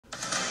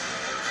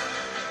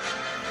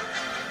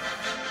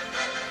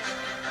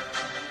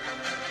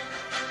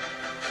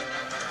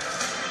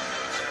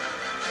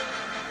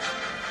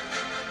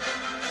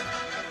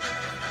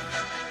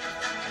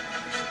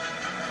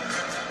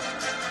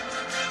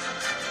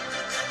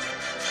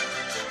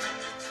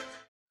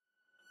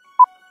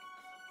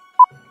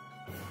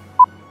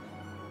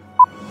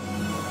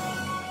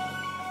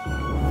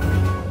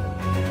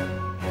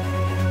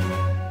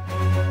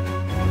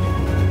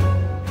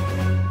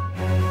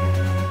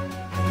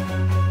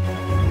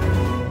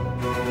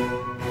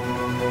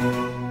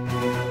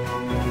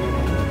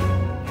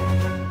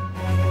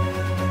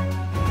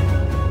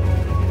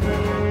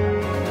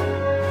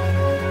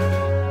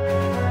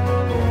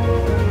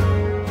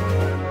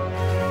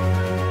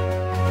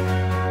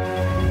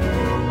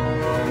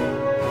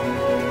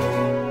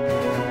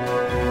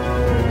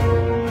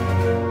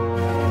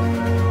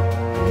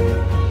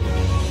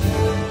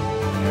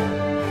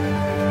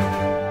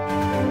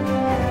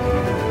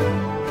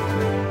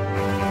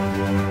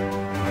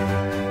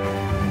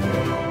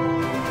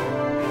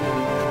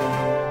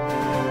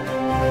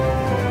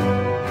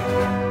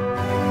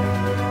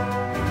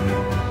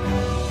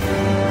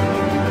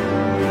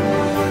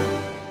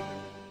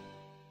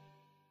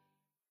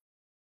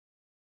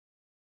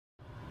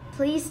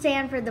Please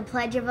stand for the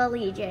Pledge of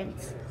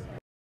Allegiance.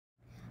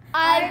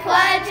 I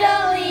pledge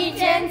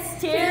allegiance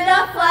to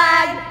the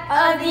flag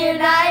of the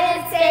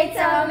United States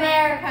of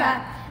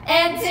America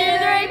and to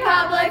the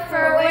republic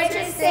for which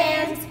it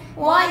stands,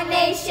 one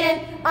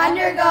nation,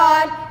 under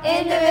God,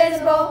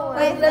 indivisible,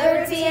 with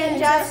liberty and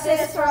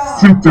justice for all.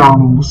 Sit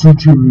down and listen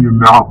to the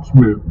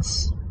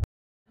announcements.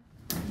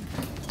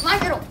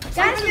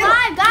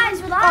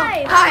 Guys, we're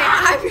live!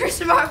 Hi, I'm your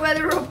smart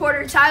weather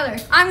reporter, Tyler.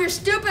 I'm your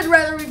stupid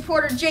weather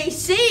reporter,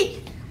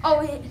 JC. Oh,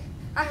 wait,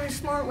 I'm your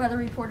smart weather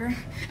reporter.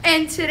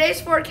 And today's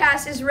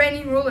forecast is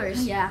raining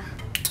rulers. Yeah.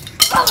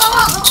 It's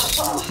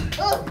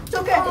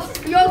okay.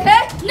 You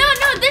okay? No,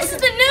 this is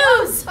the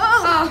news!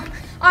 All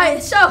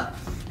right, so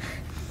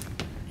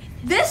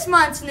this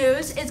month's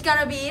news is going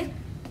to be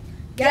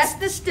Guess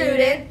the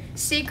Student,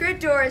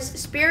 Secret Doors,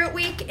 Spirit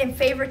Week, and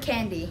Favorite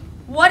Candy.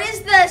 What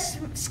is the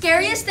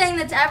scariest thing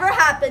that's ever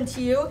happened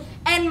to you?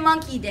 And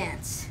Monkey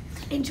Dance.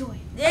 Enjoy.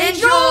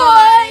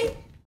 Hiya,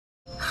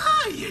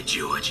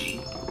 Georgie.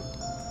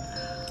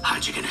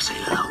 How'd you gonna say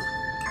hello?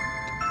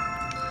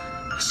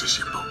 Is this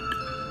your boat?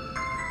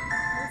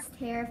 What's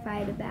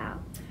terrified about?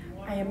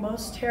 I am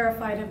most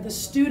terrified of the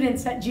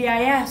students at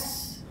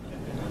GIS.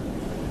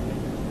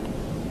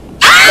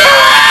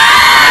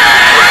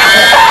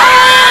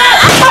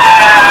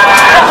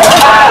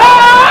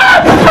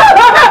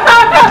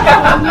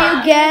 Can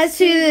you guess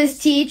who this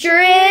teacher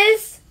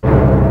is?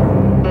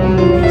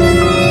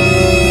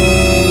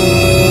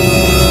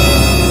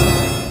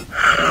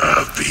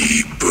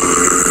 Happy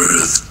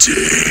birthday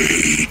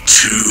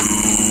to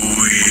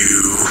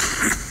you.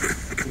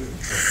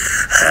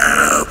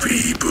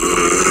 Happy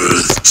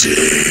birthday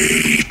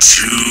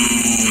to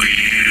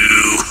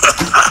you.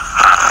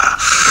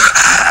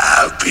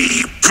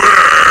 Happy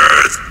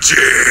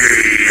birthday.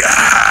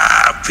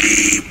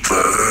 Happy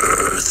birthday.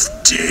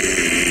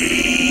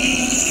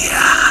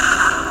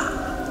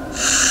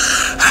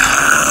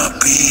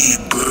 Happy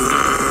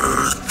birthday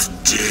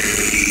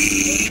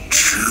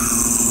to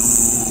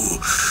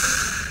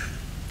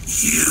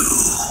you.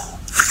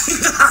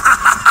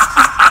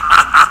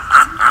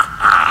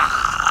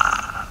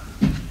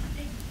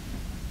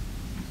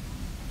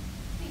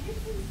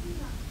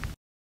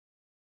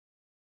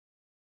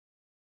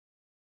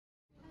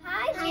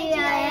 Hi,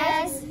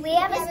 GIS. We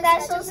have a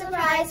special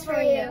surprise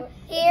for you.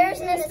 Here's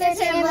Mr.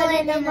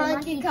 Timberland in the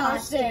monkey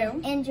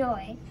costume.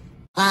 Enjoy.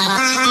 I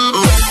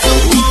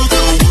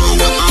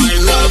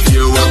love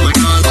you, oh my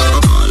God, I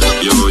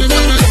love you.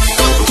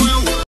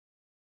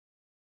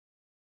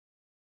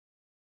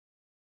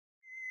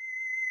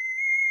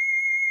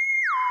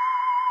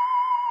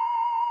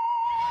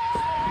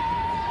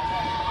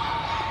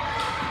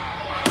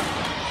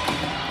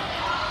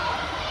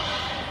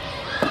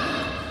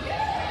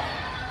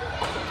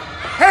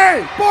 Hey,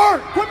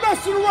 Bart, quit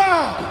messing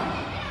around!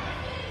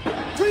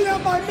 Clean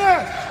out my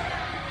mess!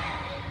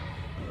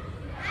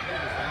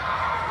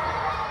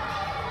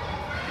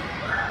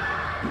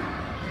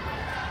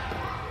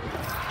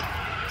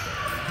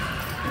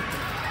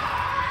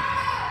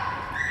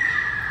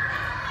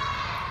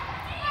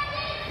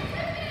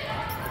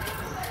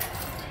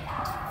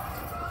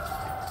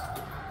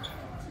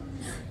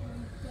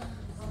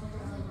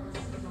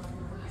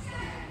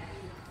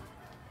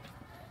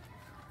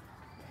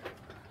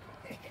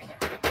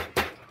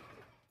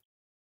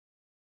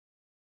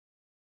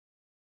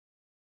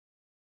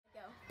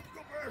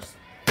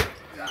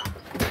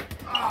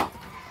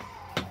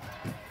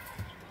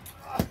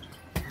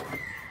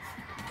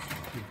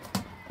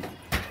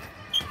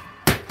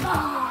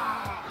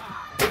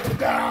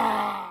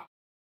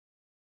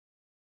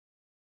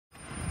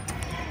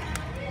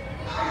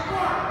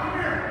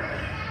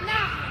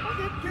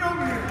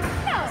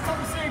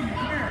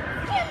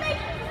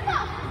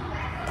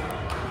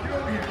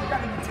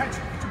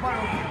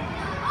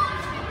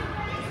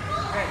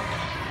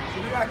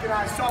 And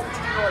I saw what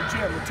you did in our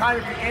gym. We're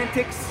tired of your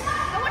antics.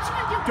 What you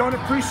gonna do? Don't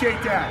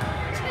appreciate that.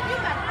 What you gonna do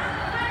about it?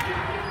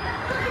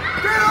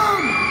 Get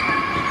him!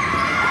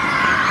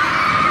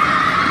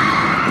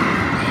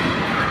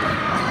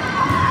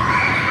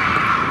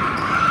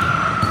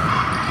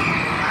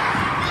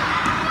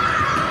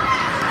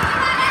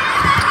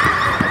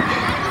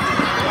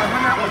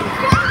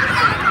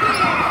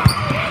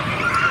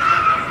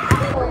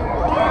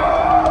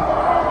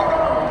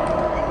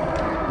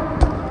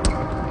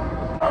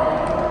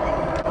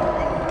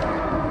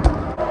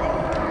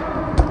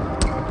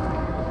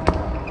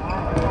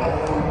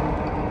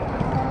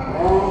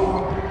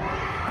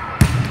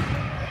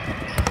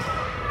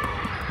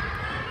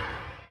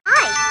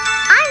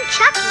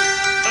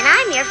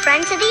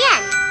 Friend to the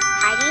end.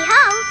 Heidi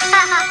ho.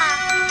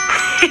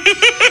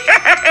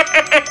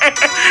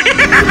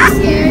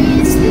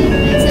 Scariest thing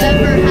that's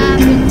ever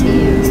happened to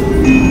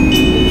you.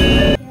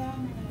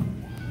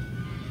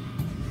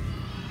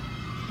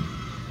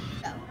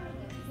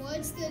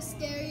 What's the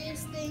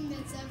scariest thing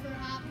that's ever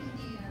happened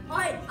to you?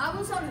 Alright, I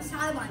was on the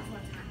sidelines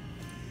one time,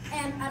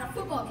 and at a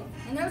football game,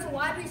 and there was a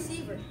wide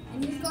receiver,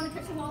 and he was going to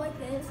catch the ball like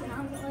this, and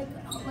I was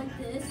like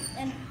this,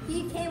 and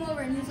he came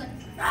over and he was like,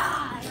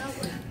 ah, and I was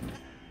like,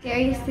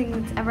 Scariest thing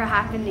that's ever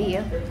happened to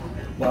you?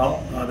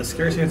 Well, the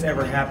scariest thing that's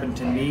ever happened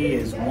to me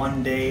is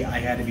one day I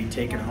had to be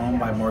taken home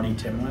by Marty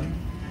Timlin,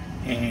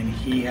 and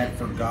he had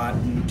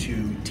forgotten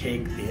to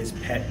take his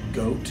pet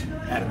goat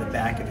out of the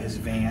back of his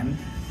van,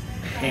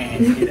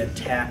 and it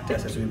attacked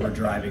us as we were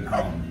driving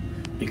home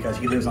because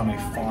he lives on a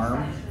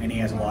farm and he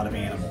has a lot of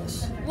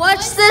animals.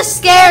 What's the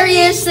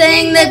scariest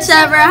thing that's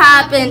ever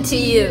happened to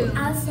you?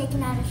 I was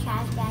taken out of a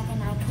trash bag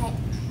and I cut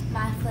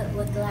my foot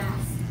with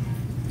glass.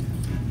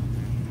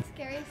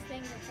 Scariest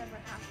thing that's ever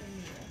happened to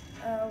you?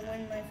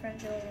 When my friend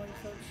Joel and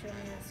Coach showed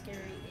me a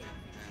scary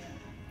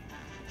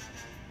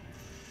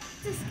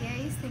What's the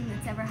scariest thing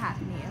that's ever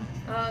happened to you?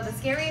 The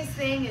scariest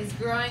thing is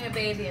growing a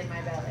baby in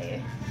my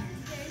belly.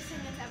 Scariest thing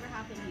that's ever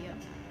happened to you?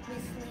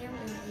 Miss Liam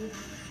and you.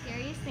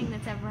 Scariest thing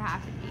that's ever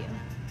happened to you?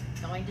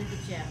 Going to the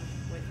gym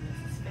with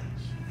Mrs.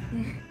 Finch.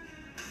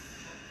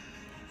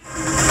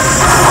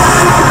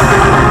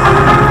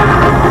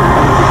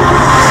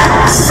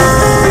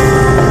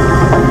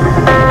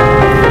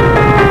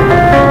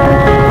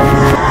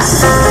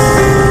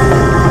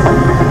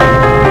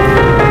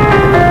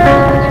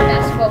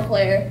 Basketball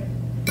player.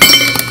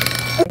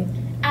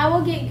 I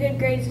will get good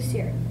grades this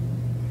year.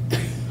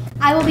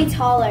 I will be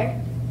taller.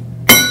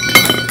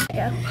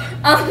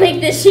 I'll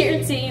make this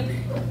year team.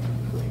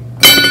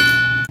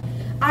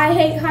 I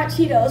hate hot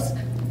Cheetos.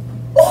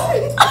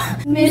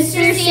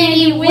 Mr.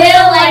 Sandy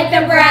will like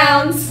the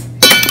Browns.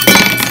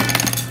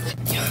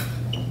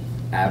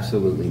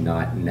 Absolutely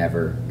not.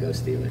 Never go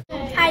Steelers.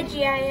 Hi,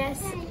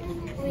 GIS.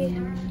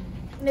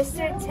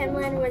 Mr.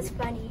 Timlin was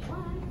funny.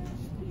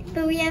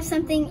 But we have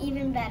something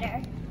even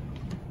better.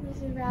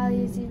 Mr.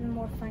 Raleigh is even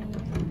more funny.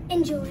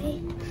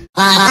 Enjoy.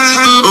 I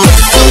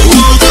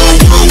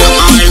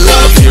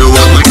love you,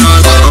 oh my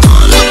God, I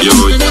love you.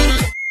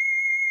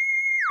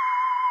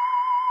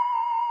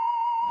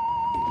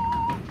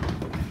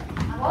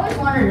 I've always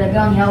wanted to go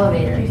on the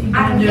elevator.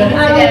 I did it.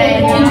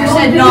 The teacher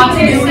said not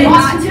to do it.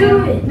 Not to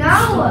do it. No.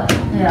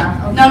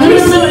 Yeah. No,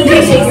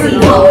 JC,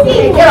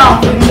 Get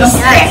off.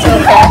 That's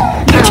okay.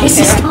 JC,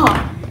 stop.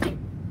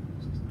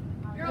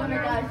 You're on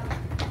there, guys.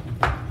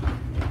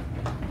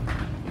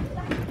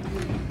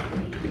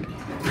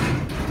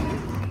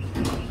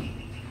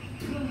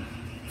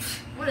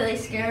 What are they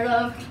scared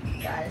of?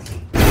 Guys.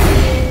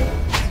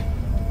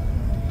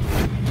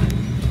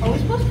 Are we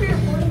supposed to be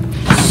recording?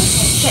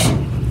 Okay.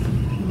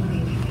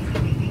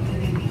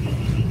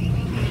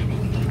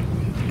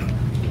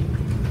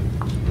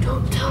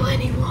 Don't tell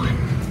anyone.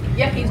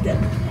 Yep, he's dead.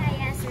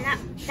 GIS, and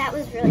that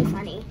was really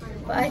funny.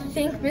 But I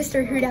think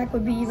Mr. Hudak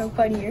would be even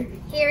funnier.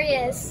 Here he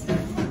is.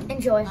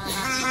 Enjoy. I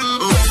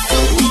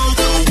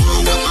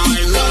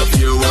love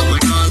you, oh my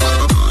God, I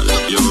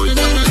love you.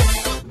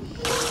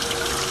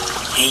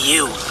 Hey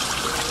you,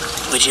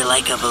 would you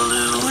like a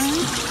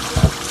balloon?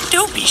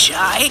 Don't be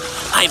shy.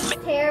 I'm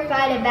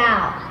Terrified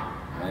about.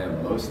 I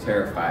am most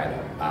terrified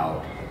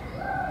about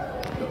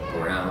the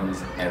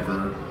Browns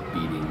ever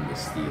beating the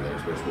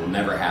Steelers, which will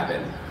never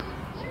happen.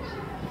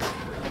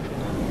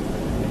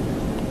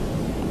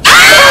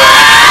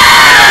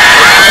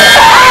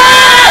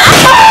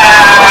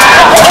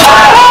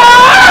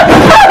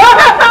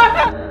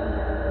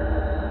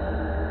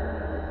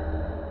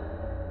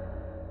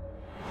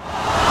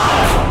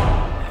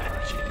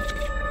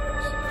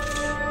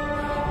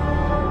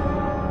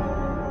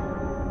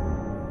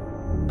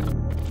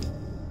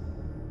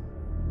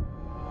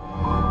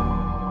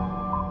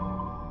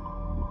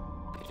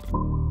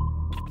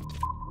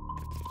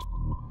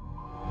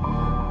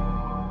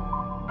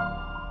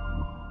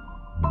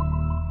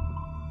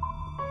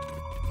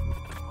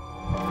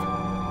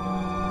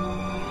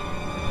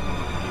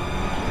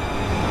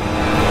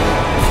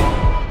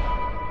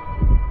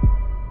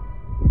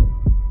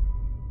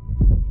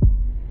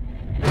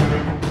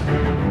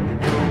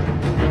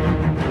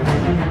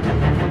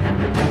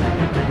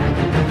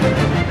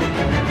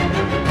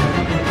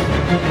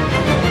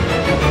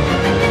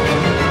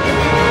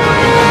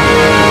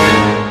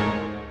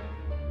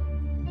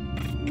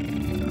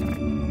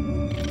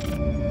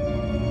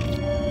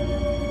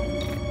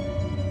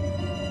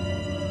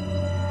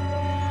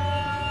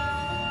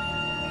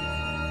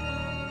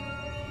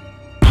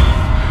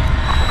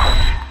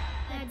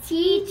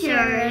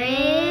 Teacher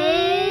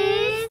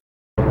is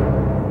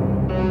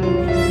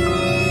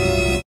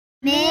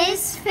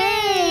Miss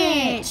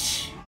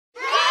Finch.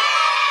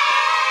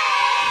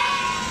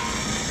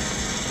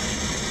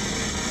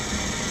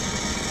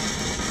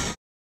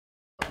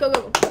 Go,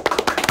 go, go.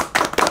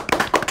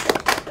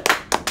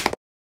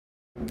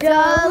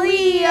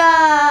 Dalia.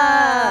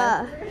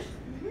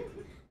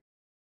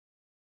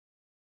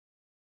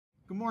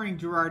 Good morning,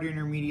 Girard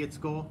Intermediate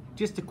School.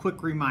 Just a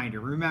quick reminder,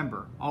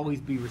 remember,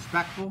 always be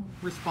respectful,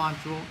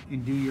 responsible,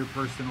 and do your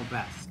personal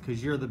best,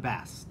 because you're the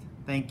best.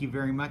 Thank you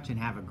very much and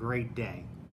have a great day.